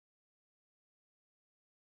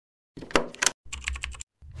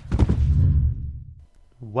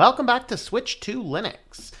Welcome back to Switch to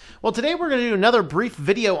Linux. Well, today we're going to do another brief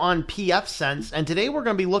video on pfSense, and today we're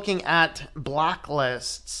going to be looking at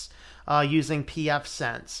blocklists using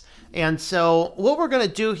pfSense. And so what we're going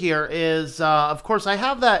to do here is, of course, I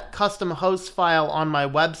have that custom host file on my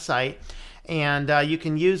website, and you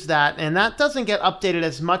can use that, and that doesn't get updated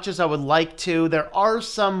as much as I would like to. There are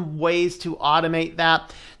some ways to automate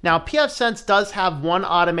that. Now, pfSense does have one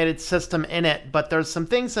automated system in it, but there's some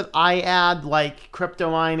things that I add, like crypto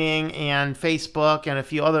mining and Facebook and a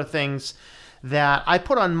few other things that I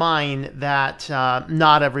put on mine that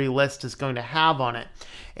not every list is going to have on it.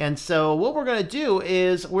 And so what we're going to do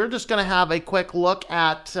is we're just going to have a quick look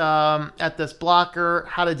at this blocker,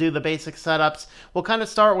 how to do the basic setups. We'll kind of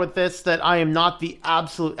start with this, that I am not the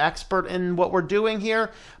absolute expert in what we're doing here,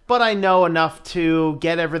 but I know enough to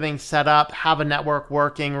get everything set up, have a network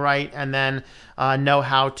working right, and then know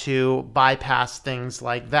how to bypass things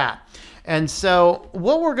like that. And so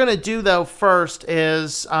what we're going to do, though, first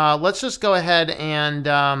is let's just go ahead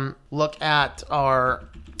and look at our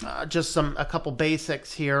just a couple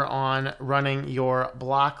basics here on running your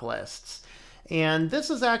block lists. And this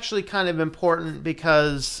is actually kind of important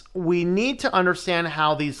because we need to understand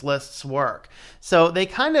how these lists work. So they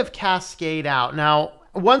kind of cascade out. Now,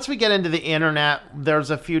 once we get into the internet, there's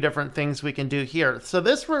a few different things we can do here. So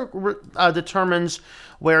this determines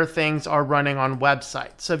where things are running on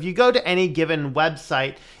websites. So if you go to any given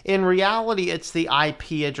website, in reality, it's the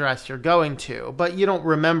IP address you're going to, but you don't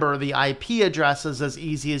remember the IP addresses as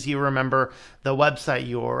easy as you remember the website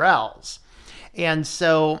URLs. And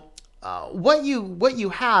so what you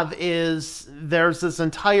have is there's this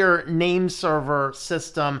entire name server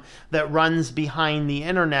system that runs behind the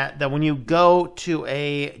internet that when you go to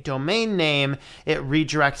a domain name, it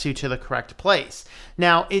redirects you to the correct place.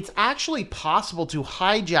 Now, it's actually possible to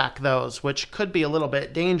hijack those, which could be a little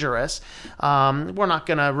bit dangerous. We're not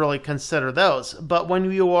going to really consider those. But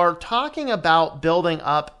when you are talking about building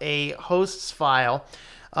up a hosts file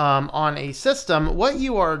on a system, what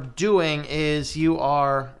you are doing is you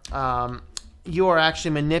are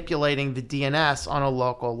actually manipulating the DNS on a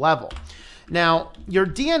local level. Now, your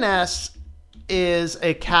DNS is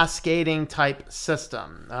a cascading type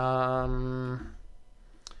system.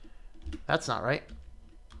 That's not right.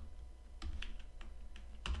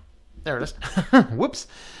 There it is. Whoops.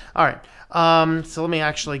 All right. So let me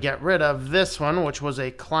actually get rid of this one, which was a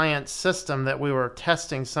client system that we were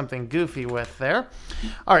testing something goofy with there.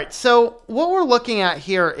 All right. So what we're looking at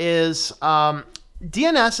here is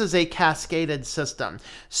DNS is a cascaded system.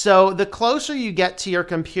 So the closer you get to your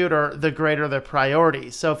computer, the greater the priority.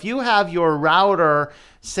 So if you have your router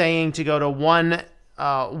saying to go to one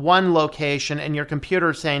location and your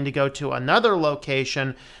computer saying to go to another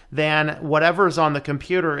location, then whatever's on the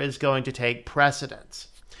computer is going to take precedence.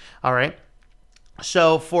 All right.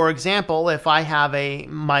 So for example, if I have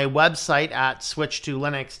my website at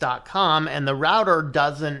switchedtolinux.com and the router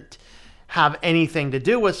doesn't have anything to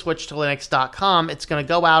do with switchedtolinux.com, it's going to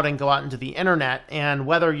go out into the internet. And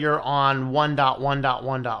whether you're on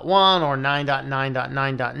 1.1.1.1 or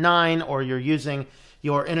 9.9.9.9, or you're using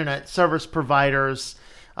your internet service provider's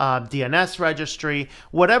DNS registry,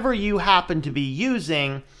 whatever you happen to be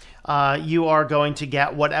using, you are going to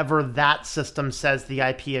get whatever that system says the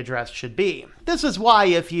IP address should be. This is why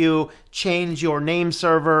if you change your name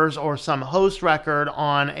servers or some host record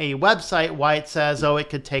on a website, why it says, oh, it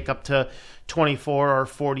could take up to 24 or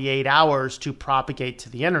 48 hours to propagate to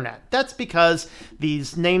the internet. That's because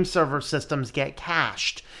these name server systems get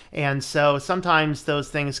cached. And so sometimes those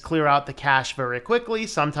things clear out the cache very quickly.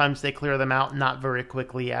 Sometimes they clear them out not very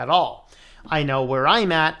quickly at all. I know where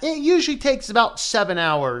I'm at. It usually takes about 7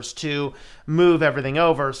 hours to move everything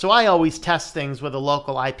over. So I always test things with a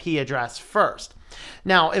local IP address first.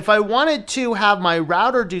 Now, if I wanted to have my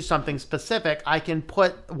router do something specific, I can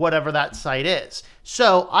put whatever that site is.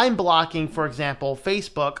 So I'm blocking, for example,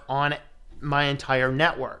 Facebook on my entire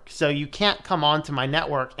network. So you can't come onto my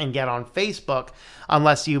network and get on Facebook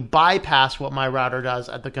unless you bypass what my router does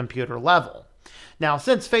at the computer level. Now,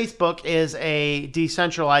 since Facebook is a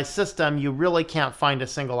decentralized system, you really can't find a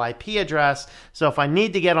single IP address. So if I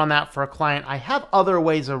need to get on that for a client, I have other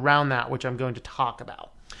ways around that, which I'm going to talk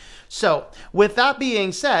about. So with that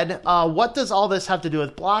being said, what does all this have to do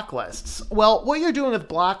with block lists? Well, what you're doing with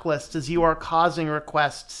block lists is you are causing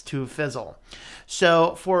requests to fizzle.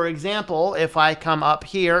 So for example, if I come up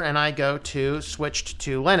here and I go to switched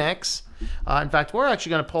to Linux, in fact, we're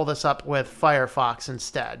actually going to pull this up with Firefox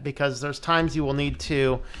instead, because there's times you will need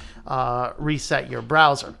to reset your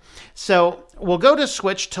browser. So we'll go to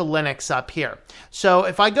switch to Linux up here. So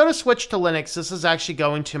if I go to switch to Linux, this is actually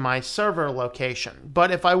going to my server location.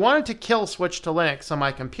 But if I wanted to kill switch to Linux on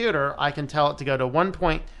my computer, I can tell it to go to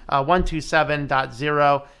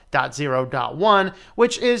 127.0.0.1,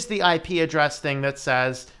 which is the IP address thing that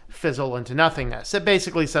says fizzle into nothingness. It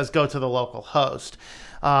basically says go to the local host.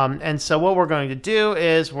 And so what we're going to do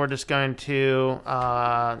is we're just going to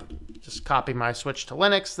just copy my switch to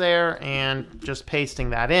Linux there and just pasting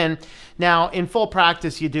that in. Now, in full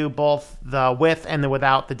practice, you do both the with and the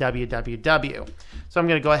without the www. So I'm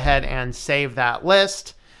going to go ahead and save that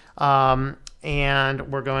list. And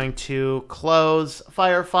we're going to close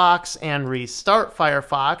Firefox and restart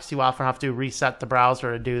Firefox. You often have to reset the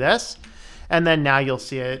browser to do this. And then now you'll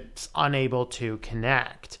see it's unable to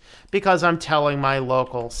connect because I'm telling my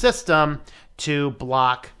local system to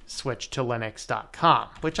block switchetolinux.com,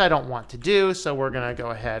 which I don't want to do, so we're going to go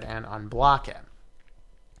ahead and unblock it.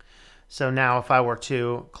 So now if I were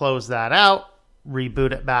to close that out,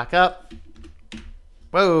 reboot it back up,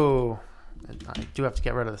 whoa, I do have to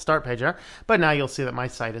get rid of the start page there, but now you'll see that my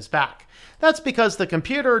site is back. That's because the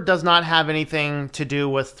computer does not have anything to do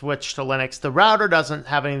with switch to Linux. The router doesn't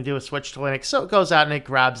have anything to do with switch to Linux, so it goes out and it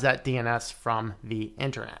grabs that DNS from the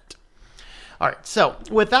internet. All right, so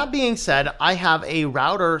with that being said, I have a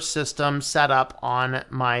router system set up on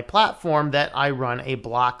my platform that I run a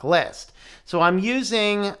block list. So I'm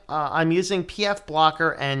using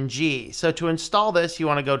pfBlockerNG. So to install this, you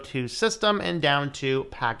want to go to System and down to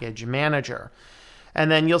Package Manager.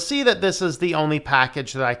 And then you'll see that this is the only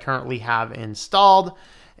package that I currently have installed.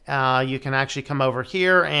 You can actually come over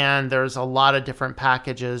here and there's a lot of different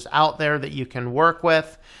packages out there that you can work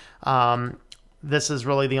with. This is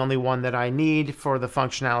really the only one that I need for the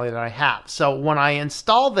functionality that I have. So when I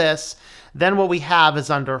install this, then what we have is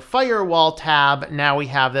under Firewall tab, now we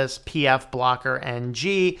have this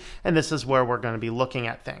pfBlockerNG, and this is where we're going to be looking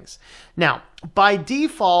at things. Now, by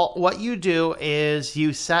default, what you do is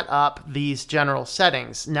you set up these general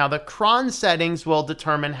settings. Now, the cron settings will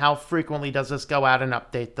determine how frequently does this go out and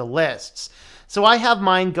update the lists. So I have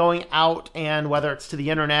mine going out, and whether it's to the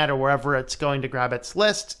internet or wherever it's going to grab its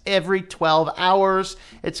lists, every 12 hours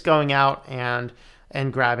it's going out and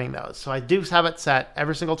grabbing those. So I do have it set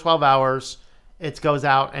every single 12 hours. It goes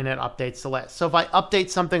out and it updates the list. So if I update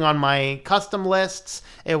something on my custom lists,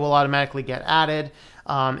 it will automatically get added.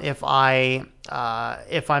 I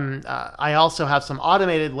also have some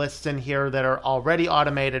automated lists in here that are already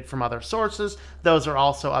automated from other sources. Those are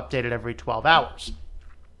also updated every 12 hours.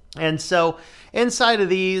 And so inside of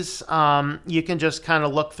these, you can just kind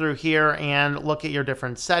of look through here and look at your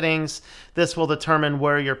different settings. This will determine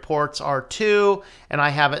where your ports are to, and I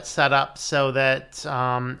have it set up so that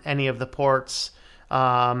any of the ports,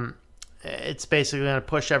 it's basically going to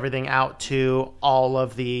push everything out to all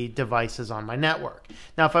of the devices on my network.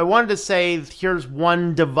 Now, if I wanted to say, here's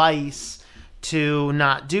one device to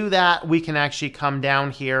not do that, we can actually come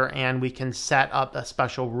down here and we can set up a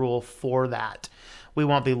special rule for that. We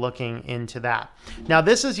won't be looking into that. Now,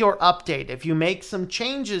 this is your update. If you make some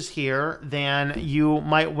changes here, then you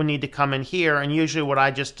might need to come in here. And usually what I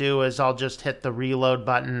just do is I'll just hit the reload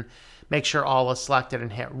button, make sure all is selected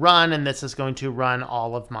and hit run. And this is going to run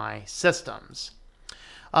all of my systems.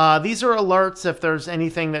 These are alerts. If there's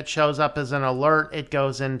anything that shows up as an alert, it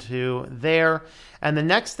goes into there. And the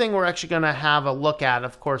next thing we're actually going to have a look at,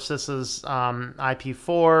 of course, this is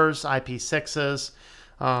IP4s, IP6s.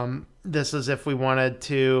 This is if we wanted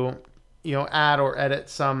to, add or edit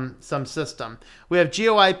some system. We have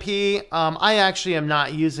GeoIP. I actually am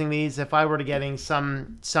not using these. If I were to getting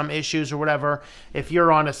some issues or whatever, if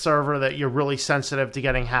you're on a server that you're really sensitive to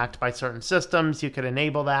getting hacked by certain systems, you could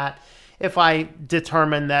enable that. If I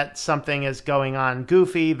determine that something is going on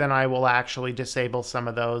goofy, then I will actually disable some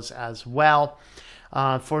of those as well.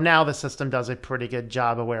 For now, the system does a pretty good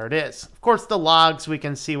job of where it is. Of course, the logs, we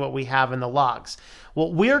can see what we have in the logs.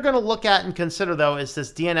 What we're going to look at and consider, though, is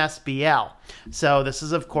this DNSBL. So this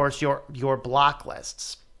is, of course, your block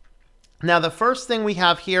lists. Now, the first thing we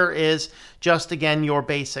have here is just, again, your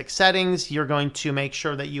basic settings. You're going to make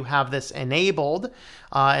sure that you have this enabled,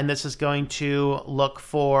 and this is going to look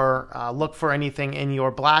for anything in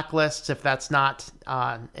your blacklists. If that's not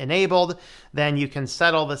enabled, then you can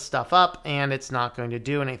set all this stuff up, and it's not going to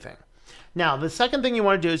do anything. Now, the second thing you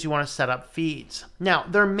want to do is you want to set up feeds. Now,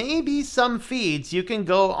 there may be some feeds you can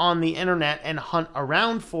go on the internet and hunt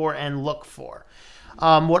around for and look for.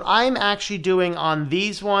 What I'm actually doing on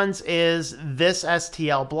these ones is this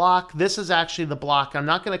STL block. This is actually the block. I'm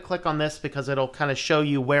not going to click on this because it'll kind of show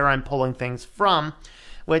you where I'm pulling things from.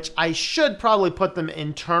 which I should probably put them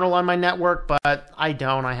internal on my network, but I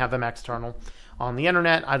don't. I have them external on the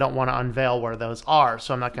internet. I don't want to unveil where those are,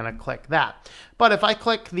 so I'm not going to click that. But if I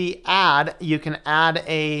click the add, you can add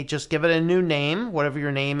just give it a new name, whatever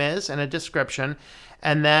your name is, and a description.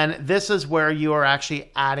 And then this is where you are actually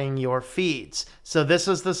adding your feeds. So this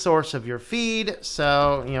is the source of your feed.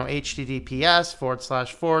 So,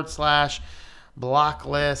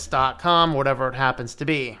 https://blocklist.com, whatever it happens to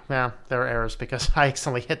be. Well, there are errors because I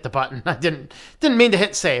accidentally hit the button. I didn't mean to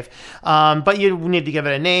hit save. But you need to give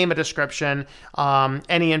it a name, a description,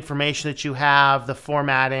 any information that you have, the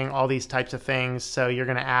formatting, all these types of things. So you're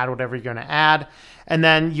going to add whatever you're going to add. And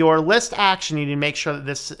then your list action, you need to make sure that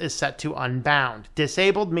this is set to unbound.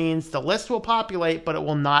 Disabled means the list will populate, but it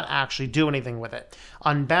will not actually do anything with it.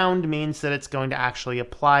 Unbound means that it's going to actually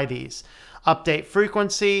apply these. Update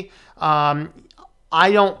frequency. I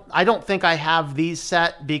don't think I have these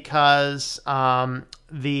set because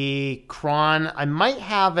the cron, I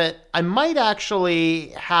might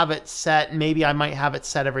actually have it set. Maybe I might have it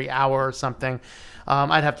set every hour or something.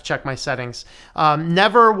 I'd have to check my settings. Will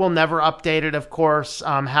never update it, of course.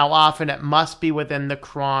 How often? It must be within the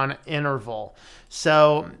cron interval.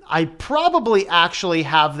 So I probably actually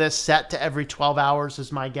have this set to every 12 hours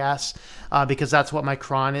is my guess, because that's what my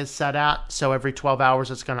cron is set at. So every 12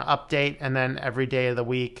 hours it's going to update, and then every day of the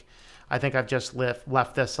week, I think I've just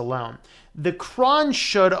left this alone. The cron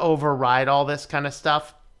should override all this kind of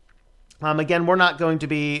stuff. Again, we're not going to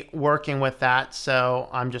be working with that, so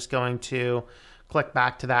I'm just going to click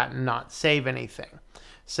back to that and not save anything.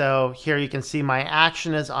 So here you can see my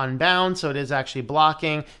action is unbound, so it is actually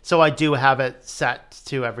blocking. So I do have it set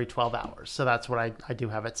to every 12 hours. So that's what I do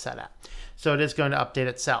have it set at. So it is going to update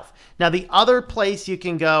itself. Now the other place you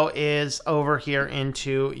can go is over here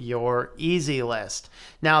into your easy list.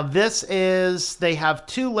 Now they have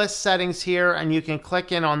two list settings here, and you can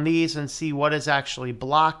click in on these and see what is actually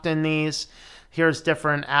blocked in these. Here's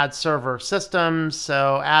different ad server systems.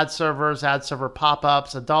 So ad servers, ad server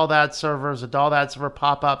pop-ups, adult ad servers, adult ad server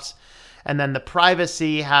pop-ups. And then the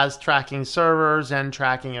privacy has tracking servers and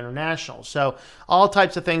tracking international. So all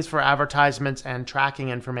types of things for advertisements and tracking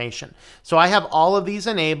information. So I have all of these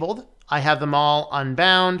enabled. I have them all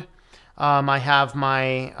unbound. I have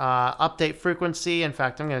my update frequency. In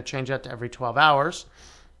fact, I'm going to change that to every 12 hours.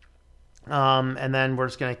 And then we're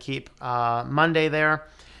just going to keep Monday there.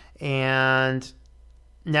 And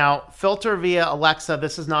now filter via Alexa.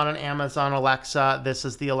 This is not an Amazon Alexa. This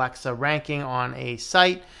is the Alexa ranking on a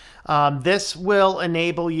site. This will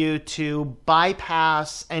enable you to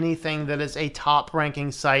bypass anything that is a top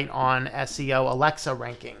ranking site on SEO Alexa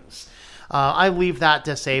rankings. I leave that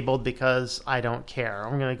disabled because I don't care.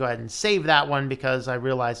 I'm going to go ahead and save that one because I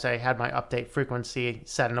realized I had my update frequency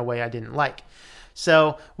set in a way I didn't like.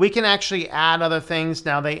 So we can actually add other things.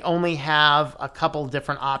 Now they only have a couple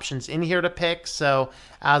different options in here to pick. So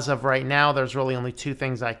as of right now, there's really only two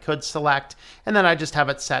things I could select. And then I just have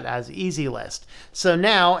it set as easy list. So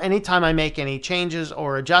now anytime I make any changes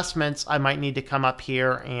or adjustments, I might need to come up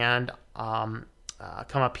here and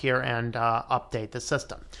update the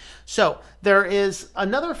system. So there is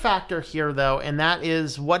another factor here though, and that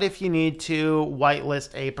is what if you need to whitelist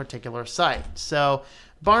a particular site. So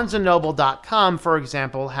BarnesandNoble.com, for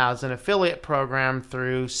example, has an affiliate program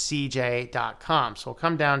through CJ.com. So we'll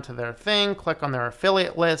come down to their thing, click on their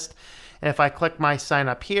affiliate list, and if I click my sign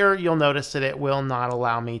up here, you'll notice that it will not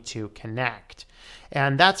allow me to connect.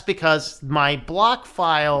 And that's because my block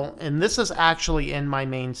file, and this is actually in my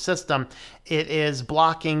main system, it is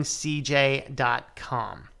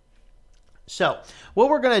blockingcj.com. So what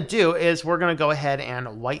we're going to do is we're going to go ahead and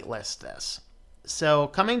whitelist this. So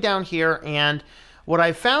coming down here, and what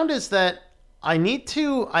I found is that I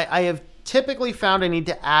have typically found I need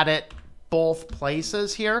to add it both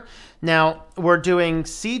places here. Now we're doing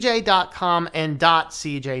cj.com and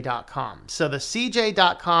 .cj.com. So the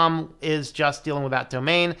cj.com is just dealing with that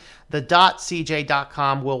domain. The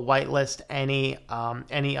 .cj.com will whitelist any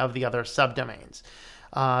of the other subdomains.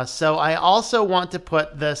 So I also want to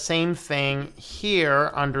put the same thing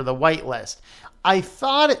here under the whitelist. I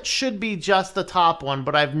thought it should be just the top one,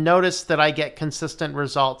 but I've noticed that I get consistent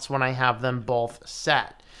results when I have them both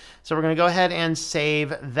set. So we're going to go ahead and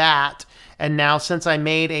save that. And now since I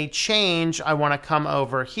made a change, I want to come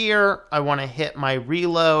over here. I want to hit my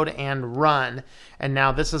reload and run. And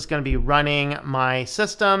now this is going to be running my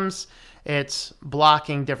systems. It's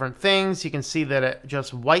blocking different things. You can see that it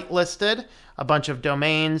just whitelisted a bunch of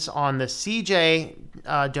domains on the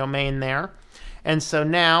CJ domain there. And so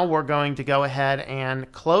now we're going to go ahead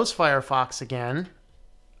and close Firefox again,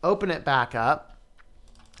 open it back up.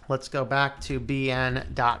 Let's go back to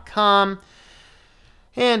bn.com.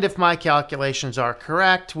 And if my calculations are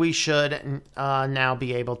correct, we should now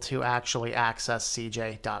be able to actually access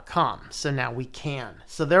cj.com. So now we can.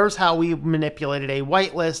 So there's how we manipulated a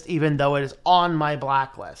whitelist, even though it is on my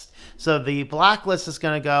blacklist. So the blacklist is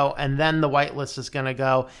going to go, and then the whitelist is going to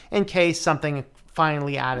go in case something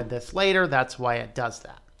finally added this later. That's why it does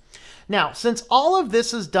that. Now, since all of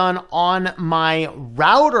this is done on my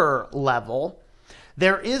router level,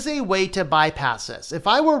 there is a way to bypass this. If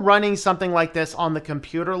I were running something like this on the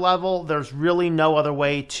computer level, there's really no other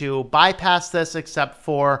way to bypass this except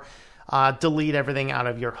for delete everything out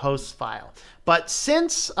of your host file. But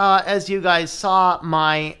since, as you guys saw,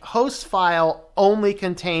 my host file only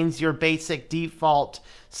contains your basic default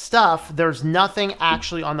stuff, there's nothing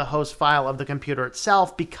actually on the host file of the computer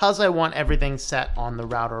itself because I want everything set on the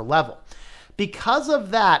router level. Because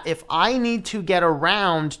of that, if I need to get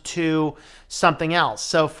around to something else,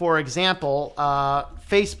 so for example,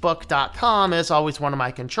 Facebook.com is always one of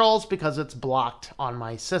my controls because it's blocked on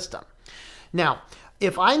my system. Now,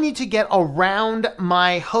 if I need to get around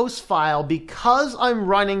my host file because I'm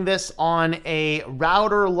running this on a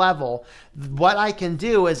router level, what I can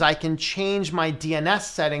do is I can change my DNS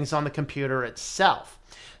settings on the computer itself.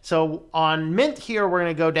 So on Mint here, we're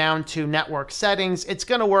going to go down to network settings. It's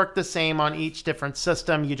going to work the same on each different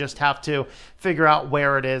system. You just have to figure out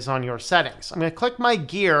where it is on your settings. I'm going to click my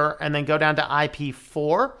gear and then go down to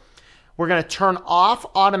IP4. We're going to turn off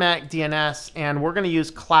automatic DNS and we're going to use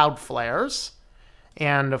Cloudflares.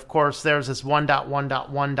 And of course, theirs is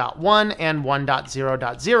 1.1.1.1 and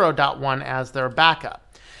 1.0.0.1 as their backup.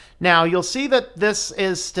 Now, you'll see that this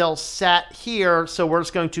is still set here, so we're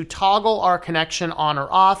just going to toggle our connection on or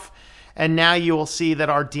off, and now you will see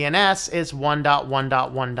that our DNS is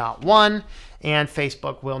 1.1.1.1, and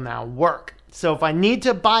Facebook will now work. So if I need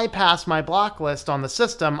to bypass my block list on the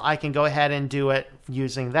system, I can go ahead and do it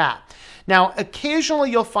using that. Now,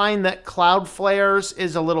 occasionally you'll find that Cloudflares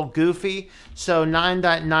is a little goofy. So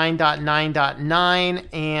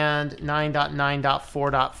 9.9.9.9 and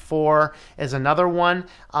 9.9.4.4 is another one.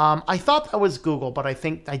 I thought that was Google, but I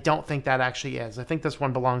don't think that actually is. I think this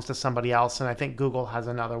one belongs to somebody else, and I think Google has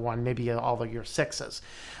another one, maybe all of your 6s.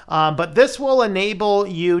 But this will enable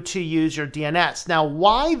you to use your DNS. Now,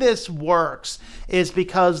 why this works is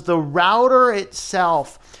because the router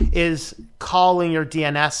itself is calling your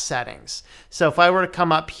DNS settings. So if I were to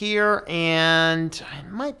come up here, and it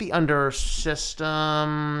might be under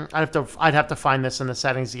system, I'd have to find this in the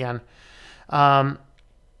settings again. I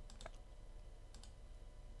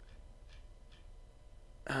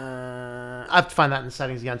have to find that in the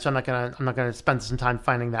settings again, so I'm not gonna spend some time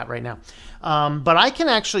finding that right now. But I can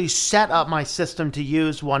actually set up my system to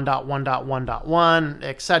use 1.1.1.1,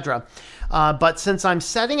 etc. But since I'm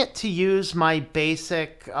setting it to use my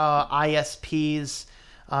basic ISP's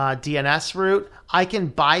DNS route, I can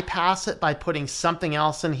bypass it by putting something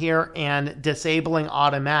else in here and disabling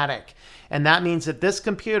automatic. And that means that this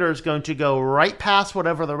computer is going to go right past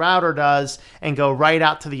whatever the router does and go right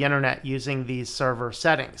out to the internet using these server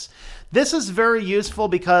settings. This is very useful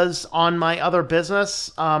because on my other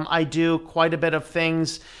business, I do quite a bit of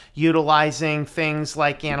things utilizing things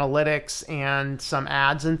like analytics and some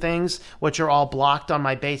ads and things, which are all blocked on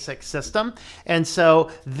my basic system. And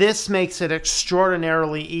so this makes it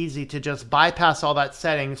extraordinarily easy to just bypass all that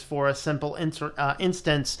settings for a simple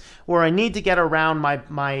instance where I need to get around my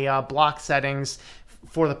block settings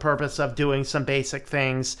for the purpose of doing some basic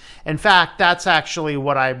things. In fact, that's actually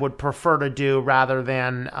what I would prefer to do rather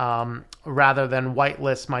than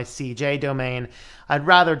whitelist my CJ domain. I'd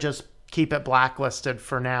rather just keep it blacklisted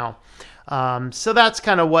for now. So that's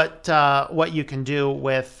kind of what you can do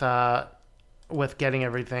with getting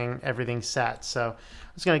everything set. So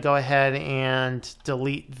I'm just going to go ahead and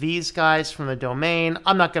delete these guys from the domain.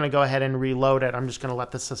 I'm not going to go ahead and reload it. I'm just going to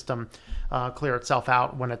let the system clear itself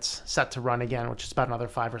out when it's set to run again, which is about another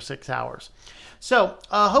 5 or 6 hours. So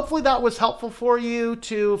hopefully that was helpful for you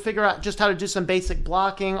to figure out just how to do some basic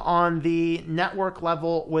blocking on the network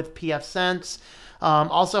level with pfSense.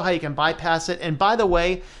 Also how you can bypass it. And by the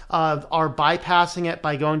way, are bypassing it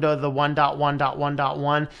by going to the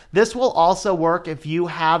 1.1.1.1. This will also work if you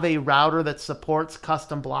have a router that supports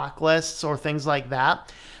custom block lists or things like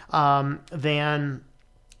that. Then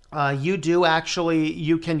you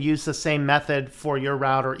can use the same method for your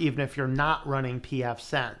router even if you're not running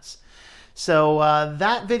pfSense. So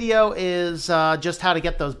that video is just how to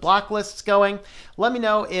get those block lists going. Let me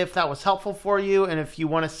know if that was helpful for you, and if you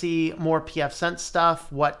want to see more pfSense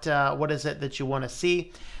stuff, what is it that you want to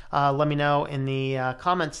see? let me know in the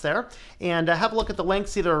comments there. And have a look at the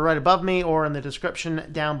links either right above me or in the description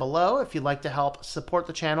down below if you'd like to help support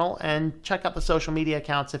the channel, and check out the social media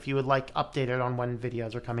accounts if you would like updated on when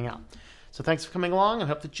videos are coming out. So thanks for coming along, and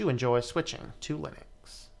hope that you enjoy switching to Linux.